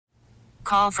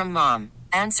Call from mom.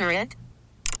 Answer it.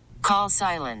 Call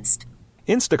silenced.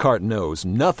 Instacart knows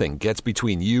nothing gets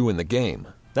between you and the game.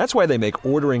 That's why they make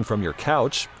ordering from your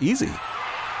couch easy.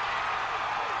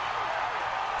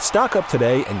 Stock up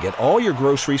today and get all your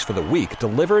groceries for the week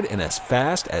delivered in as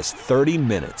fast as 30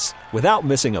 minutes without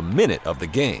missing a minute of the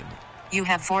game. You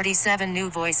have 47 new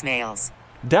voicemails.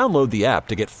 Download the app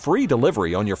to get free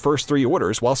delivery on your first 3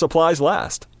 orders while supplies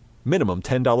last. Minimum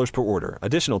 $10 per order.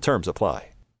 Additional terms apply.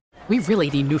 We really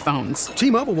need new phones.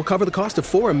 T-Mobile will cover the cost of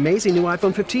 4 amazing new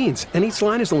iPhone 15s, and each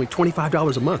line is only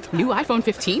 $25 a month. New iPhone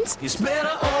 15s? It's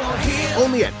better over here.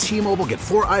 Only at T-Mobile, get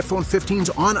 4 iPhone 15s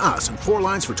on us and 4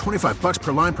 lines for $25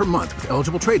 per line per month with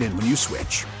eligible trade-in when you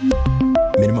switch.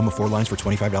 Minimum of 4 lines for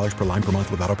 $25 per line per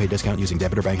month with autopay discount using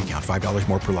debit or bank account. $5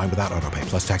 more per line without autopay,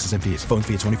 plus taxes and fees. Phone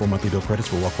fee at 24 monthly bill credits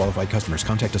for well-qualified customers.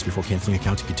 Contact us before canceling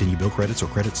account to continue bill credits or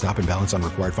credit stop and balance on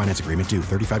required finance agreement due.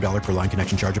 $35 per line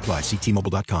connection charge applies. See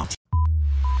T-Mobile.com.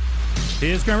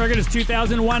 His current record is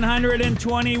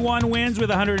 2,121 wins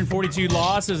with 142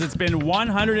 losses. It's been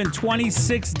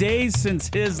 126 days since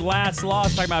his last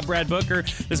loss. Talking about Brad Booker.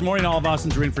 This morning, all of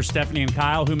Austin's rooting for Stephanie and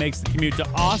Kyle, who makes the commute to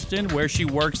Austin, where she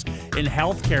works in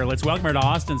healthcare. Let's welcome her to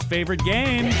Austin's favorite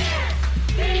game.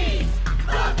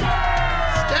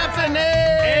 Stephanie!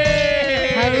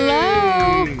 Hey!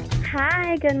 Hello.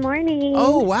 Hi, good morning.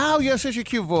 Oh, wow. You have such a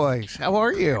cute voice. How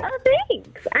are you? Oh,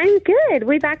 thanks. I'm good.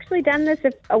 We've actually done this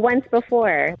once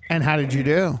before. And how did you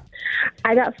do?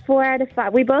 I got 4 out of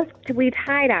 5. We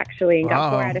tied, actually, and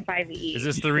got 4 out of 5 each. Is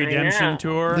this the redemption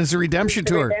tour? This is a redemption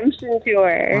tour. Redemption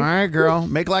tour. All right, girl.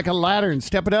 Make like a ladder and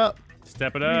step it up.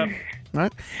 Step it up. All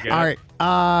right. All right.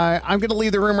 I'm going to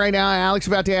leave the room right now. Alex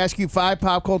is about to ask you 5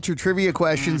 pop culture trivia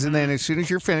questions, and then as soon as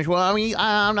you're finished, well, I mean,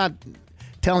 I'm not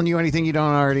telling you anything you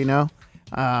don't already know.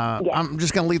 I'm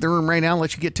just going to leave the room right now and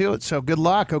let you get to it. So good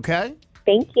luck, okay?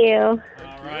 Thank you. All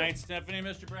right, Stephanie,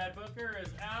 Mr. Brad Booker is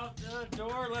out the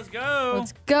door. Let's go.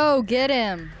 Let's go. Get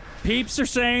him. Peeps are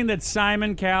saying that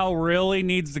Simon Cowell really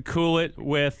needs to cool it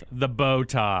with the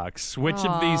Botox. Which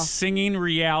of these singing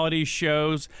reality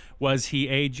shows was he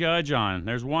a judge on?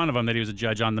 There's one of them that he was a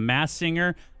judge on. The Masked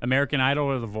Singer, American Idol,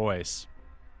 or The Voice?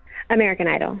 American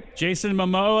Idol. Jason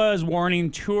Momoa is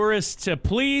warning tourists to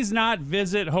please not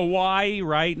visit Hawaii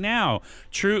right now.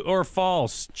 True or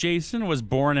false? Jason was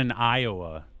born in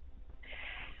Iowa.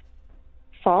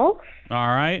 False. All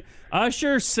right.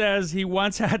 Usher says he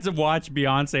once had to watch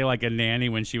Beyonce like a nanny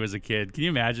when she was a kid. Can you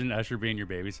imagine Usher being your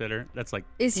babysitter? That's like...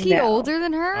 Is he older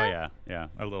than her? Oh, yeah. Yeah,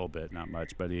 a little bit. Not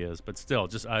much, but he is. But still,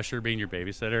 just Usher being your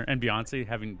babysitter and Beyonce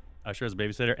having Usher as a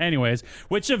babysitter. Anyways,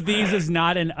 which of these is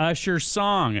not an Usher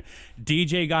song?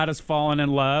 DJ Got Us Falling in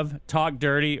Love, Talk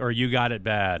Dirty, or You Got It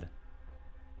Bad?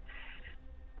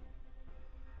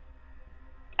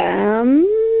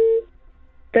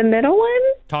 The middle one?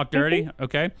 Talk Dirty?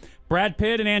 Okay. Brad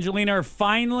Pitt and Angelina are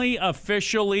finally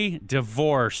officially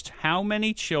divorced. How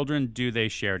many children do they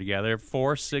share together?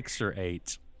 4, 6, or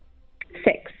 8?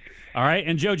 6. All right.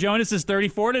 And Joe Jonas is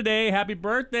 34 today. Happy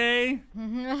birthday.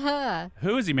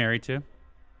 Who is he married to?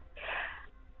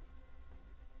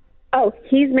 Oh,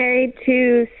 he's married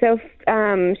to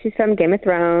she's from Game of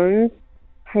Thrones.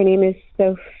 Her name is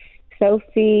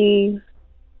Sophie,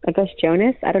 I guess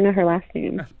Jonas. I don't know her last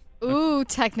name. Ooh,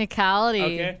 technicality.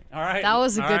 Okay, all right. That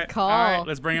was a good call. All right,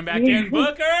 let's bring him back in.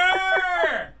 Booker!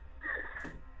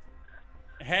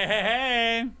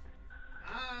 Hey.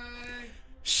 Hi.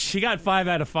 She got 5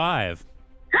 out of 5.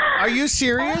 Are you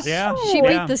serious? Yeah. She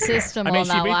beat the system on that last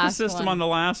one. She beat the system on the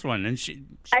last one. And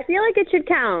I feel like it should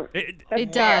count. It does.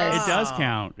 It does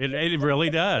count. It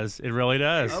really does. It really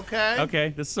does. Okay.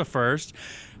 Okay, this is a first.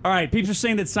 All right, people are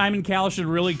saying that Simon Cowell should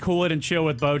really cool it and chill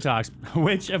with Botox.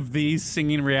 Which of these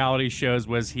singing reality shows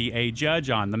was he a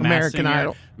judge on? The Masked American Singer,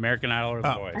 Idol. American Idol, or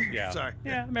The Voice? Yeah. Sorry.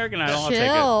 Yeah, American Idol.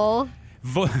 Chill.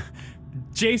 I'll take it.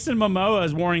 Jason Momoa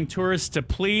is warning tourists to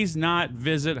please not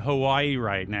visit Hawaii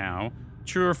right now.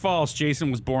 True or false?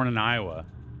 Jason was born in Iowa.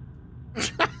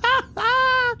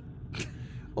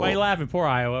 Why are you laughing? Poor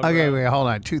Iowa. Okay, wait, hold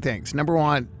on. 2 things. Number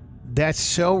 1, that's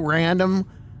so random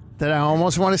that I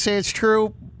almost want to say it's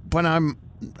true, but I'm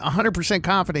 100%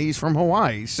 confident he's from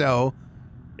Hawaii, so...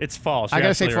 It's false. I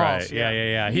gotta say right. false.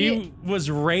 Yeah. He was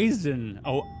raised in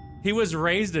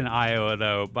Iowa,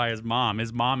 though, by his mom.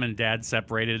 His mom and dad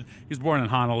separated. He was born in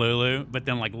Honolulu, but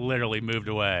then, literally moved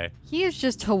away. He is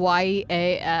just Hawaii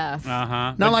AF.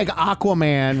 Uh-huh. Not like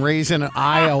Aquaman raised in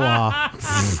Iowa.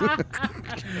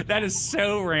 That is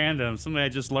so random. Something I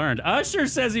just learned. Usher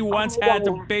says he once had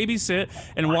to babysit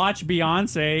and watch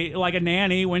Beyonce like a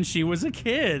nanny when she was a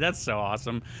kid. That's so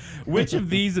awesome. Which of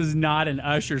these is not an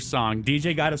Usher song?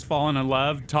 DJ Got Us Falling in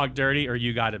Love, Talk Dirty, or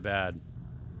You Got It Bad?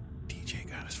 DJ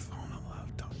got his phone in love.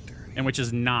 Talk dirty. And which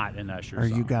is not an Usher Or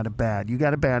song. You Got It Bad. You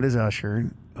Got It Bad is Usher.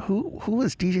 Who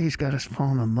is DJ's Got His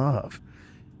Phone in Love?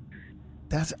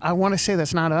 I want to say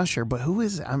that's not Usher, but who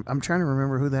is? I'm trying to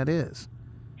remember who that is.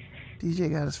 DJ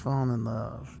Got His Phone in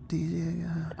Love.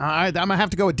 All right, I'm gonna have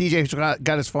to go with DJ who's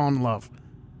got his phone in love.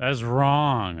 That's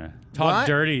wrong. Talk What?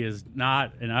 Dirty is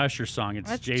not an Usher song. It's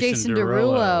That's Jason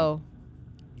Derulo.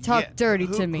 Talk Yeah, dirty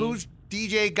to me. Who's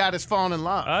DJ Got His Phone in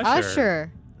Love?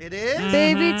 Usher. It is?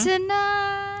 Baby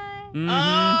tonight.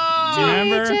 Oh, Do you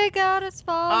remember? DJ got his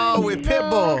phone. Oh, with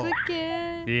Pitbull.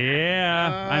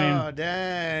 Yeah. Oh,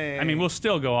 dang. I mean, we'll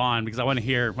still go on because I want to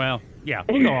hear. Well, yeah,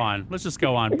 we'll go on. Let's just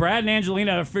go on. Brad and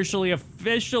Angelina officially. Oh,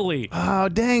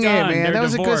 dang done. it, man. They're That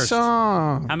was a good divorced.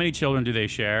 song. How many children do they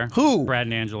share? Who? Brad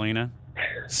and Angelina.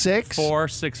 6? 4,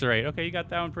 6, or 8. Okay, you got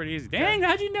that one pretty easy. Dang,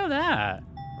 how'd you know that?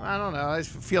 I don't know. It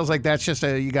feels like that's just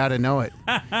you got to know it.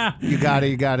 You got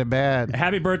it bad.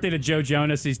 Happy birthday to Joe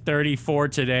Jonas. He's 34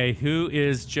 today. Who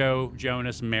is Joe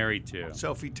Jonas married to?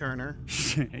 Sophie Turner.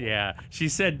 Yeah. She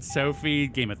said Sophie,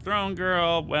 Game of Thrones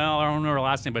girl. Well, I don't know her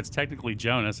last name, but it's technically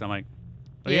Jonas. I'm like,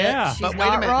 oh, yeah. She's But wait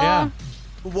not a minute.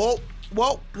 wrong.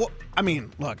 Whoa. I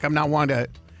mean, look, I'm not one to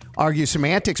argue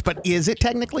semantics, but is it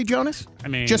technically Jonas? I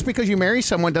mean, just because you marry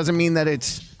someone doesn't mean that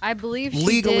it's I believe she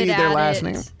legally did their add last it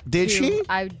name. Did to- she?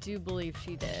 I do believe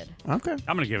she did. Okay.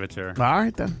 I'm going to give it to her. All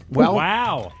right, then. Well,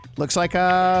 wow. Looks like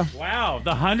Wow,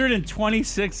 the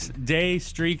 126-day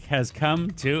streak has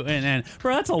come to an end.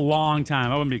 Bro, that's a long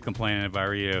time. I wouldn't be complaining if I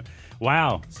were you.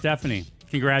 Wow, Stephanie,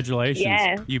 congratulations.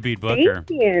 Yes. You beat Booker. Thank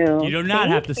you. You do not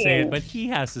Thank have to say you. it, but he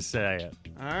has to say it.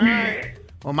 All right.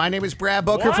 Well, my name is Brad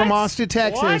Booker What? from Austin,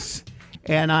 Texas,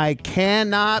 and I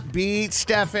cannot beat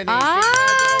Stephanie. Yeah.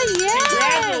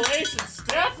 Congratulations,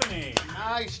 Stephanie.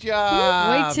 Nice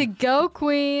job. Way to go,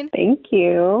 Queen. Thank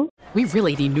you. We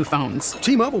really need new phones.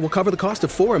 T-Mobile will cover the cost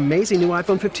of 4 amazing new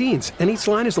iPhone 15s, and each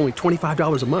line is only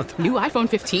 $25 a month. New iPhone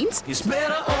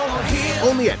 15s?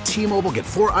 Only at T-Mobile, get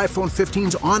 4 iPhone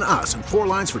 15s on us and 4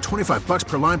 lines for $25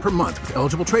 per line per month with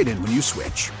eligible trade-in when you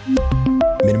switch.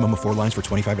 Minimum of 4 lines for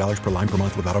 $25 per line per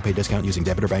month with autopay discount using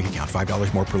debit or bank account.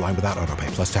 $5 more per line without autopay,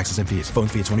 plus taxes and fees. Phone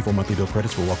fee at 24 monthly bill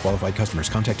credits for well-qualified customers.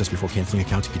 Contact us before canceling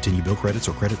account to continue bill credits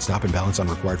or credit stop and balance on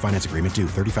required finance agreement due.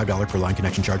 $35 per line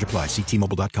connection charge applies. See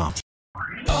T-Mobile.com.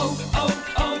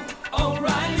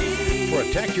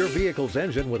 Protect your vehicle's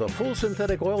engine with a full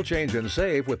synthetic oil change and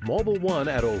save with Mobile One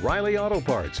at O'Reilly Auto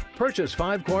Parts. Purchase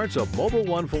 5 quarts of Mobile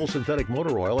One full synthetic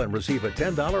motor oil and receive a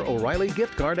 $10 O'Reilly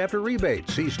gift card after rebate.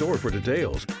 See store for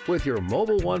details. With your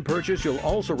Mobile One purchase, you'll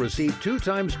also receive 2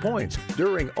 times points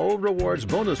during O Rewards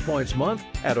Bonus Points Month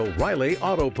at O'Reilly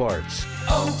Auto Parts.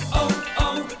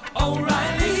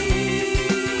 O'Reilly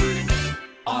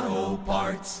Auto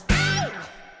Parts.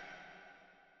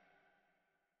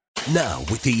 Now,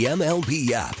 with the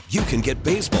MLB app, you can get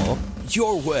baseball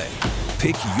your way.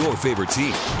 Pick your favorite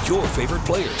team, your favorite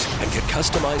players, and get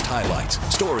customized highlights,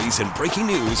 stories, and breaking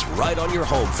news right on your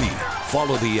home feed.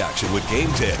 Follow the action with Game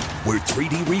 10, where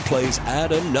 3D replays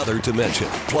add another dimension.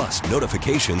 Plus,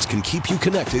 notifications can keep you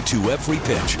connected to every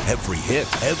pitch, every hit,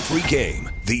 every game.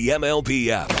 The MLB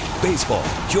app. Baseball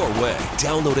your way.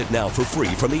 Download it now for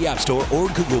free from the App Store or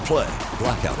Google Play.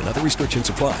 Blackout and other restrictions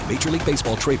apply. Major League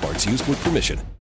Baseball trademarks used with permission.